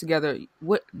my lips together.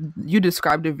 What you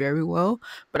described it very well,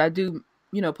 but I do,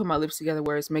 put my lips together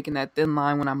where it's making that thin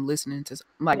line when I'm listening to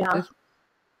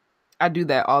I do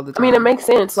that all the time. I mean, it makes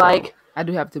sense. So I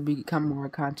do have to become more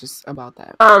conscious about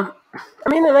that.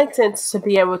 It makes sense to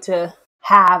be able to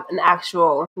have an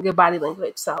actual good body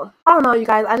language. So I don't know, you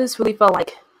guys. I just really feel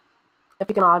like if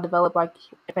we can all develop our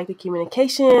effective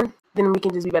communication, then we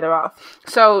can just be better off.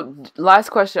 So, last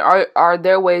question: Are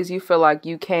there ways you feel like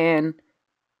you can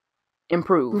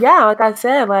improve? Yeah, like I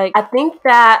said, I think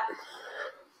that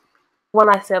when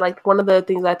I said one of the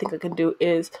things I think I can do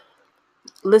is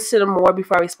listen more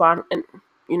before I respond, and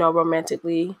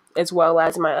romantically as well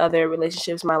as my other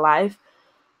relationships in my life,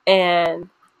 and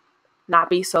not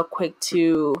be so quick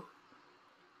to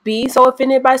be so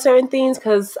offended by certain things,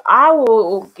 because I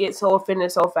will get so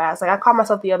offended so fast. I caught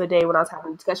myself the other day when I was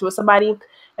having a discussion with somebody,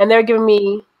 and they're giving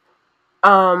me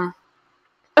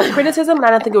criticism, and I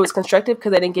don't think it was constructive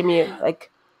because they didn't give me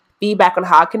feedback on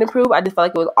how I can improve. I just felt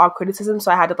like it was all criticism,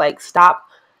 so I had to stop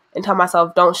and tell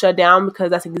myself don't shut down,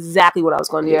 because that's exactly what I was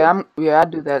going to do. I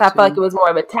do that. I felt like it was more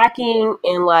of attacking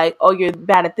and oh, you're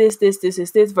bad at this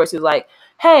versus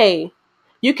hey,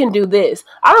 you can do this.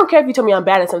 I don't care if you tell me I'm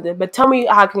bad at something, but tell me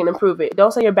how I can improve it.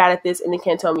 Don't say you're bad at this and then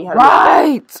can't tell me how to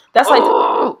do it. That's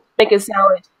make a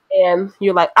sandwich and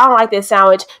you're like, I don't like this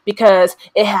sandwich because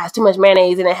it has too much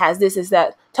mayonnaise and it has this,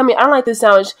 that. Tell me, I don't like this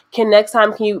sandwich. Next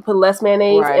time, can you put less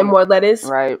mayonnaise and more lettuce?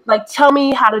 Right. Tell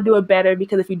me how to do it better,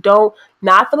 because if you don't,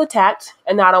 now I feel attacked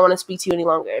and now I don't want to speak to you any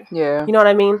longer. Yeah. You know what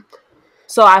I mean?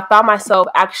 So I found myself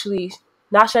actually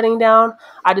not shutting down.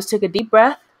 I just took a deep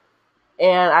breath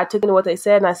and I took into what they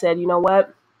said and I said, you know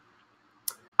what?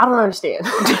 I don't understand.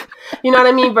 You know what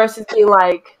I mean? Versus being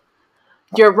like,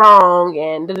 you're wrong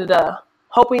and da-da-da.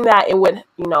 Hoping that it would,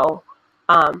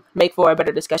 make for a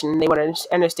better discussion and they would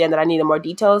understand that I needed more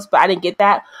details. But I didn't get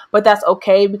that. But that's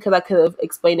okay, because I could have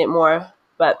explained it more.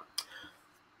 But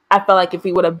I felt like if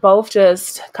we would have both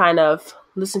just kind of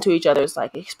listened to each other's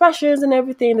expressions and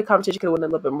everything, the conversation could have went a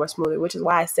little bit more smoother, which is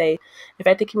why I say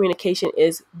effective communication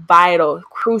is vital,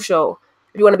 crucial.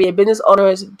 If you want to be a business owner,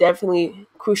 it's definitely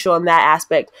crucial in that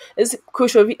aspect. It's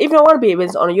crucial if you don't want to be a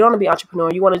business owner, you don't want to be an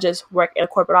entrepreneur, you want to just work in a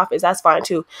corporate office, that's fine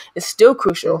too. It's still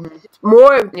crucial. Mm-hmm.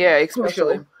 More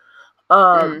especially.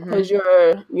 Because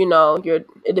you're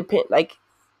it depends,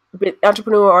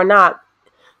 entrepreneur or not,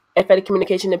 effective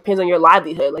communication depends on your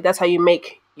livelihood. That's how you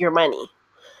make your money.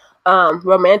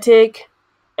 Romantic,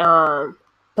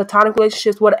 platonic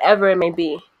relationships, whatever it may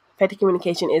be, effective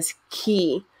communication is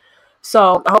key.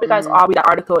 So I hope you guys all read that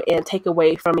article and take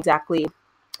away from exactly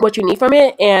what you need from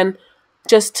it. And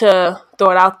just to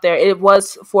throw it out there, it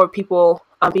was for people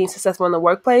being successful in the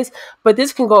workplace, but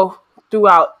this can go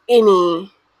throughout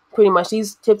pretty much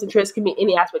these tips and tricks can be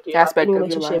any aspect of your life, any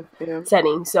relationship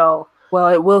setting. So,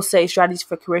 it will say strategies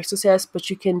for career success, but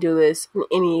you can do this in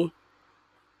any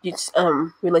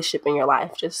relationship in your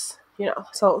life. Just,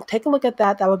 so take a look at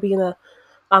that. That would be in the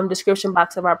description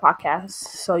box of our podcast,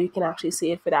 so you can actually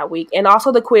see it for that week, and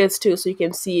also the quiz too, so you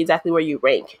can see exactly where you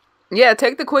rank. Yeah,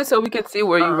 take the quiz so we can see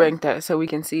where you ranked at, so we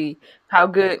can see how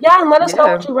good. Yeah, and let us know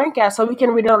what you rank at, so we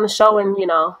can read it on the show and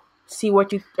see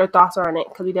what your thoughts are on it,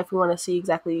 because we definitely want to see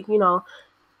exactly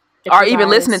or even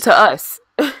listening to us.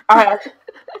 All right,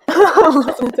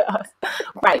 listening to us,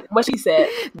 right? What she said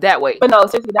that way. But no,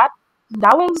 seriously,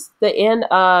 that was the end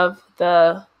of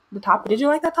the topic. Did you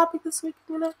like that topic this week?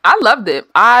 I loved it.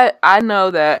 I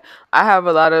know that I have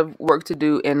a lot of work to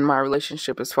do in my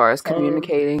relationship as far as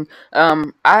communicating.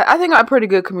 I think I'm pretty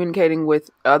good communicating with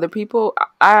other people.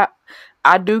 I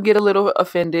do get a little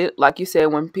offended, like you said,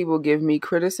 when people give me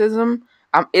criticism.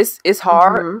 It's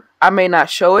hard. Mm-hmm. I may not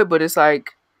show it, but it's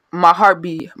like my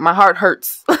heart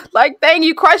hurts. Like, dang,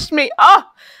 you crushed me. Oh,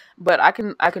 but I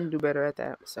can do better at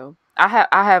that. So I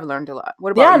have learned a lot.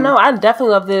 What about you? Yeah, no, I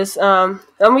definitely love this. The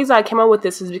only reason I came up with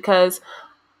this is because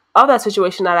of that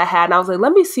situation that I had, and I was like,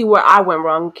 let me see where I went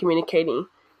wrong communicating,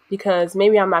 because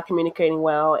maybe I'm not communicating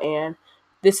well, and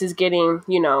this is getting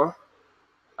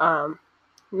not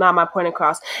my point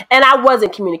across. And I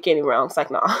wasn't communicating wrong. It's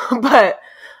like, no. But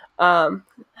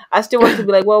I still want to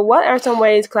be like, well, what are some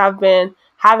ways, because I've been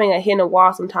having a hit and a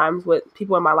wall sometimes with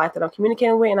people in my life that I'm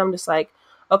communicating with, and I'm just like,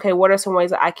 okay, what are some ways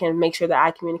that I can make sure that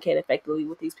I communicate effectively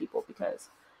with these people? Because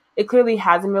it clearly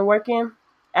hasn't been working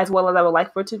as well as I would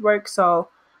like for it to work. So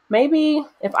maybe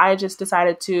if I just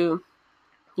decided to,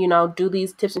 do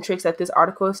these tips and tricks that this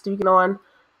article is speaking on,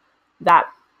 that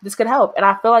this could help. And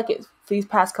I feel like for these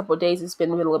past couple of days, it's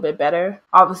been a little bit better.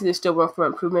 Obviously, there's still room for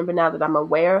improvement, but now that I'm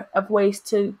aware of ways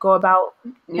to go about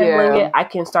handling it, I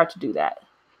can start to do that.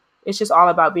 It's just all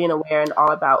about being aware and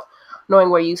all about knowing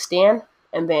where you stand,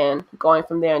 and then going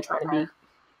from there and trying to be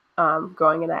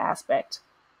growing in that aspect.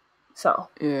 So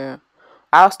yeah,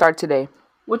 I'll start today.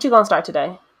 What you gonna start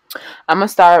today? I'm gonna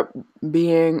start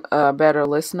being a better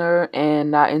listener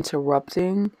and not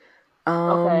interrupting.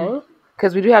 Okay.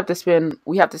 Because we have to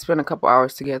spend a couple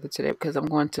hours together today, because I'm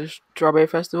going to Strawberry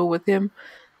Festival with him.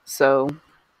 So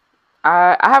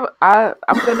I'm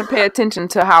gonna pay attention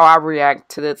to how I react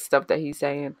to the stuff that he's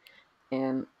saying.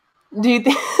 And do you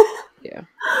think? Yeah.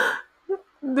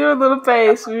 Do a little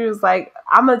face. He was like,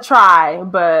 I'm gonna try,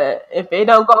 but if it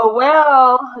don't go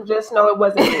well, just know it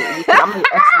wasn't me, because I'm an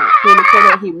excellent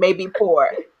communicator. He may be poor.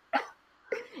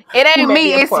 It ain't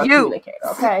me, it's you.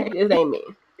 Okay, it ain't me.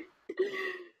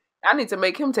 I need to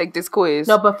make him take this quiz.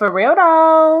 No, but for real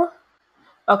though.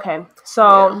 Okay,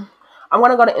 so I'm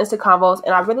gonna go to Insta Convos,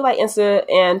 and I really like Insta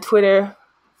and Twitter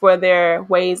for their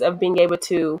ways of being able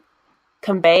to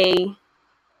convey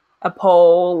a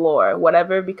poll or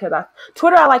whatever, because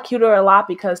Twitter I like Twitter a lot,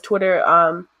 because Twitter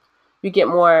you get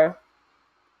more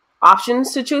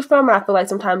options to choose from, and I feel like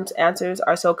sometimes answers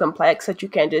are so complex that you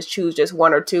can't just choose just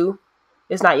one or two.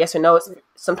 It's not yes or no, it's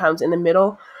sometimes in the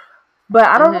middle. But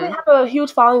I don't really have a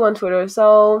huge following on Twitter,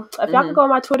 so if y'all can go on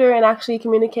my Twitter and actually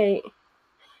communicate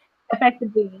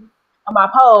effectively on my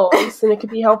posts, then it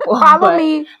could be helpful. Follow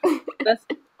me.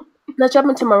 Let's jump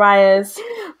into Mariah's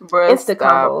Insta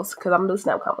combos, because I don't do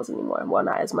Snap combos anymore. Well,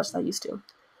 not as much as I used to.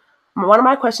 One of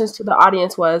my questions to the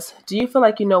audience was, do you feel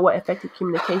like you know what effective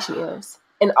communication is?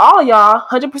 And all of y'all,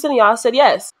 100% of y'all said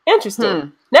yes.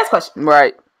 Interesting. Next question.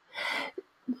 Right.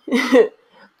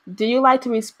 Do you like to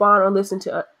respond or listen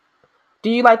to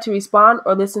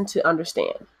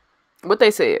understand? What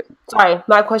they said. Sorry,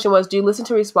 my question was, do you listen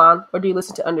to respond or do you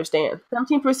listen to understand?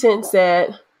 17%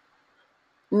 said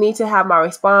need to have my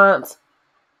response.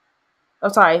 I'm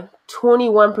sorry,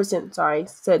 21%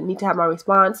 said need to have my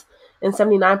response, and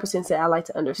 79% said I like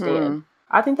to understand.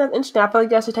 I think that's interesting. I feel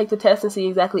like you guys should take the test and see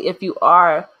exactly if you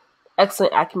are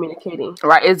excellent at communicating.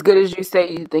 Right, as good as you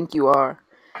say you think you are.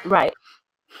 Right.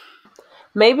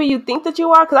 Maybe you think that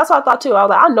you are, because that's what I thought too. I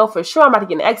was like, I know for sure I'm about to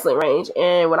get an excellent range.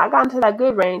 And when I got into that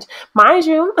good range, mind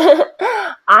you,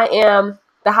 I am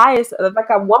the highest. If I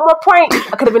got one more point,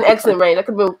 I could have been excellent range. I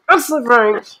could have been excellent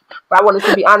range. But I wanted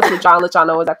to be honest with y'all and let y'all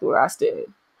know exactly where I stood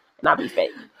and not be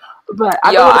fake. But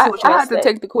I had to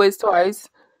take the quiz twice.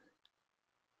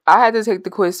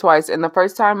 And the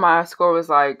first time my score was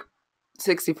like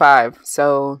 65.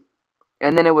 So,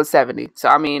 and then it was 70. So,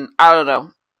 I mean, I don't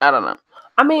know.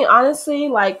 I mean, honestly,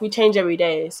 like, we change every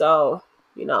day. So,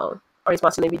 our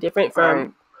response may be different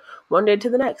from one day to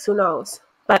the next. Who knows?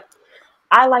 But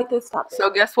I like this topic. So,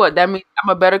 guess what? That means I'm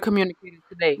a better communicator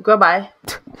today. Goodbye.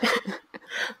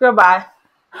 Goodbye.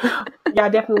 Yeah, I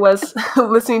definitely was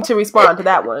listening to respond to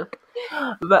that one.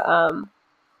 But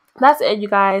that's it, you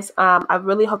guys. I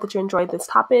really hope that you enjoyed this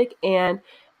topic. And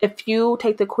if you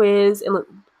take the quiz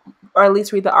or at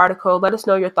least read the article, let us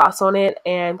know your thoughts on it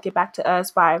and get back to us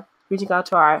by reaching out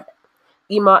to our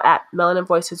email at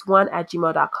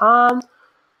melaninvoices1@gmail.com.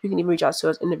 You can even reach out to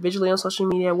us individually on social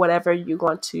media, whatever you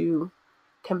want to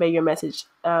convey your message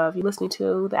of you listening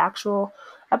to the actual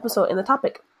episode and the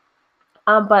topic.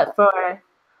 But for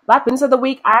Black Business of the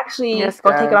Week, I actually gonna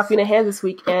take it off your hands this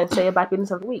week and say a Black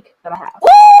Business of the Week that I have.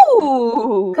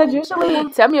 Ooh! Because usually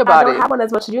tell me about I don't have one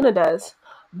as much as Yuna does.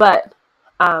 But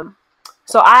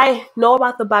so I know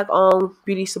about the Black-owned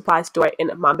beauty supply store in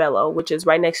Montbello, which is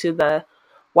right next to the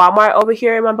Walmart over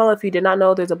here in Montbello. If you did not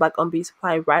know, there's a Black-owned beauty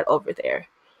supply right over there.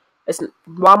 It's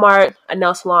Walmart, a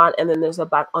nail salon, and then there's a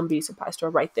Black-owned beauty supply store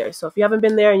right there. So if you haven't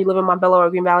been there and you live in Montbello or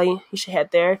Green Valley, you should head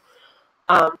there.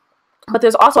 But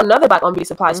there's also another Black-owned beauty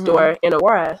supply store in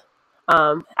Aurora.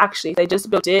 Actually, they just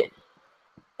built it.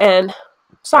 And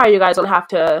sorry, you guys don't have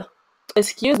to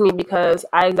excuse me because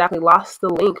I exactly lost the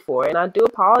link for it. And I do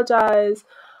apologize.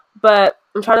 But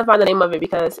I'm trying to find the name of it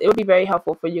because it would be very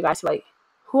helpful for you guys to like,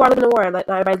 who are living in Aurora? Like,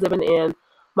 not everybody's living in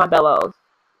Montbello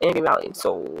and Green Valley.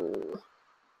 So,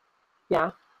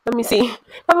 yeah. Let me see.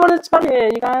 I want to find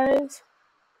it, you guys.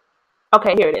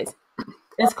 Okay, here it is.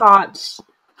 It's called...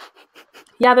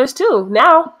 Yeah, there's two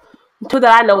now. Two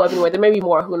that I know of anyway. There may be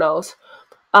more. Who knows?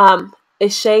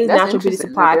 It's Shays Natural Beauty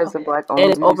Supply, and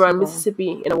it's over on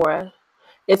Mississippi in Aurora.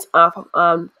 It's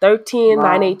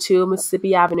 13982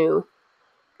 Mississippi Avenue,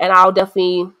 and I'll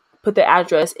definitely put the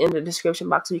address in the description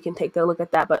box so you can take a look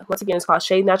at that. But once again, it's called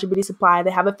Shays Natural Beauty Supply. They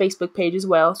have a Facebook page as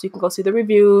well, so you can go see the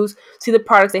reviews, see the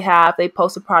products they have. They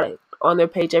post a product on their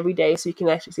page every day, so you can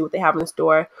actually see what they have in the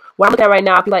store. What I'm looking at right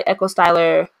now, if you like Eco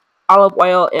Styler, olive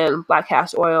oil and black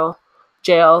castor oil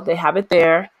gel, they have it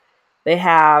there. They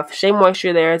have Shea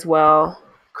Moisture there as well.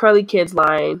 Curly Kids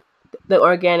line, the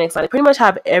organics line. They pretty much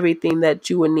have everything that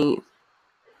you would need.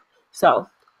 So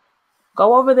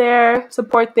go over there,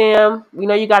 support them. We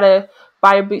know you gotta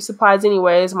buy your beauty supplies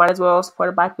anyways. Might as well support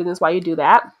a Black business while you do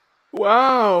that.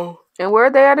 Wow. And where are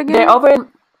they at again? They're over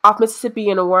off Mississippi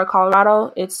in Aurora,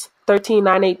 Colorado. It's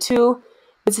 13982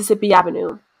 Mississippi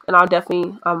Avenue. And I'll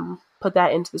definitely put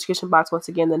that into the description box. Once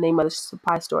again, the name of the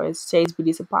supply store is Shays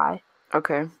Beauty Supply.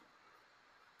 Okay.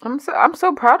 I'm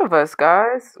so proud of us,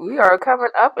 guys. We are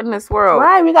coming up in this world.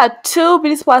 Right, we got 2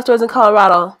 beauty supply stores in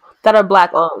Colorado that are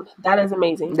Black owned. That is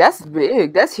amazing. That's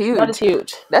big. That's huge. That is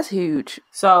huge. That's huge.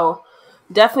 So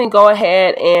definitely go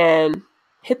ahead and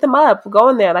hit them up. Go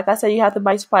in there. Like I said, you have to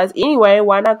buy supplies anyway.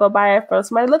 Why not go buy it from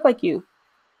somebody look like you?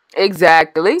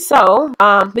 Exactly. So,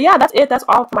 but yeah, that's it. That's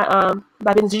all for my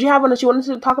Black business. Did you have one that you wanted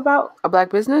to talk about? A Black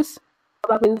business? A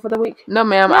Black business for the week? No,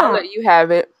 ma'am. Yeah. I'll let you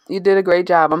have it. You did a great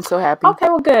job. I'm so happy. Okay,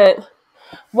 well, good.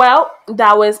 Well,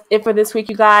 that was it for this week,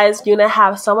 you guys. You're gonna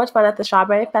have so much fun at the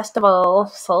Strawberry Festival.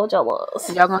 So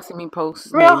jealous. Y'all gonna see me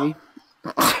post, maybe.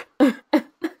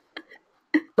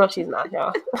 No, she's not,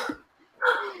 y'all.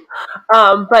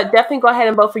 But definitely go ahead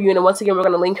and vote for Una. Once again, we're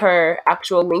going to link her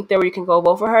actual link there where you can go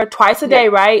vote for her twice a day,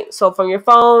 right? So from your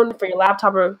phone, from your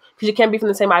laptop, or because you can't be from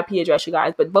the same IP address, you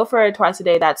guys. But vote for her twice a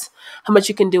day. That's how much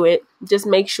you can do it. Just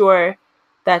make sure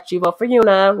that you vote for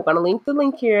Una. We're going to link the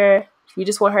link here. We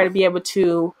just want her to be able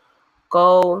to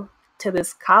go to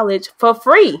this college for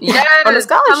free. Yeah, on a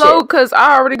scholarship. Hello, because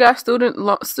I already got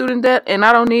student debt and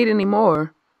I don't need any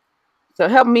more. So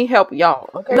help me help y'all.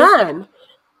 Okay. None.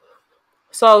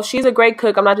 So she's a great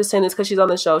cook. I'm not just saying this because she's on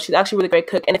the show. She's actually a really great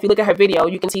cook. And if you look at her video,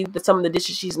 you can see some of the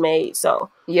dishes she's made. So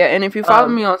yeah, and if you follow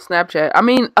me on Snapchat, I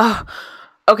mean,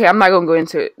 okay, I'm not going to go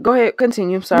into it. Go ahead,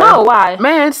 continue. I'm sorry. No, why?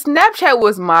 Man, Snapchat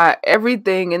was my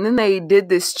everything. And then they did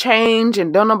this change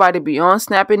and don't nobody be on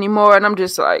Snap anymore. And I'm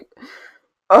just like,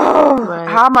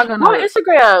 how am I going to... On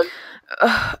Instagram.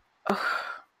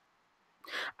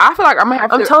 I feel like I'm gonna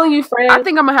have to. I'm telling you, friend. I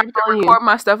think I'm gonna have to record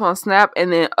my stuff on Snap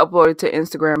and then upload it to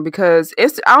Instagram because I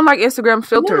don't like Instagram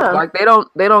filters. Yeah. Like they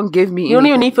don't give me. You don't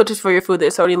even need filters for your food.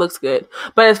 It already looks good.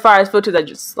 But as far as filters, I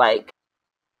just like.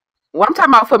 Well, I'm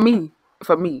talking about for me.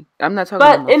 For me, I'm not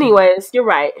talking. But anyways, you're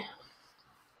right.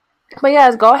 But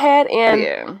yes, go ahead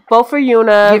and vote for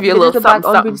Una. Give you a little the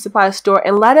Black-owned beauty supply store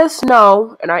and let us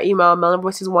know in our email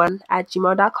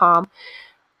melaninvoices1@gmail.com.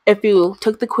 if you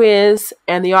took the quiz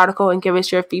and the article and give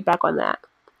us your feedback on that.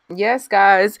 Yes,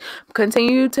 guys.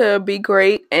 Continue to be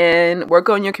great and work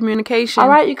on your communication. All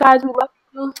right, you guys. We love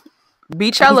you.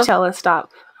 Beachella. Beachella,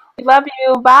 stop. We love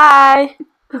you. Bye.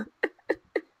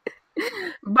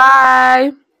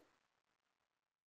 Bye.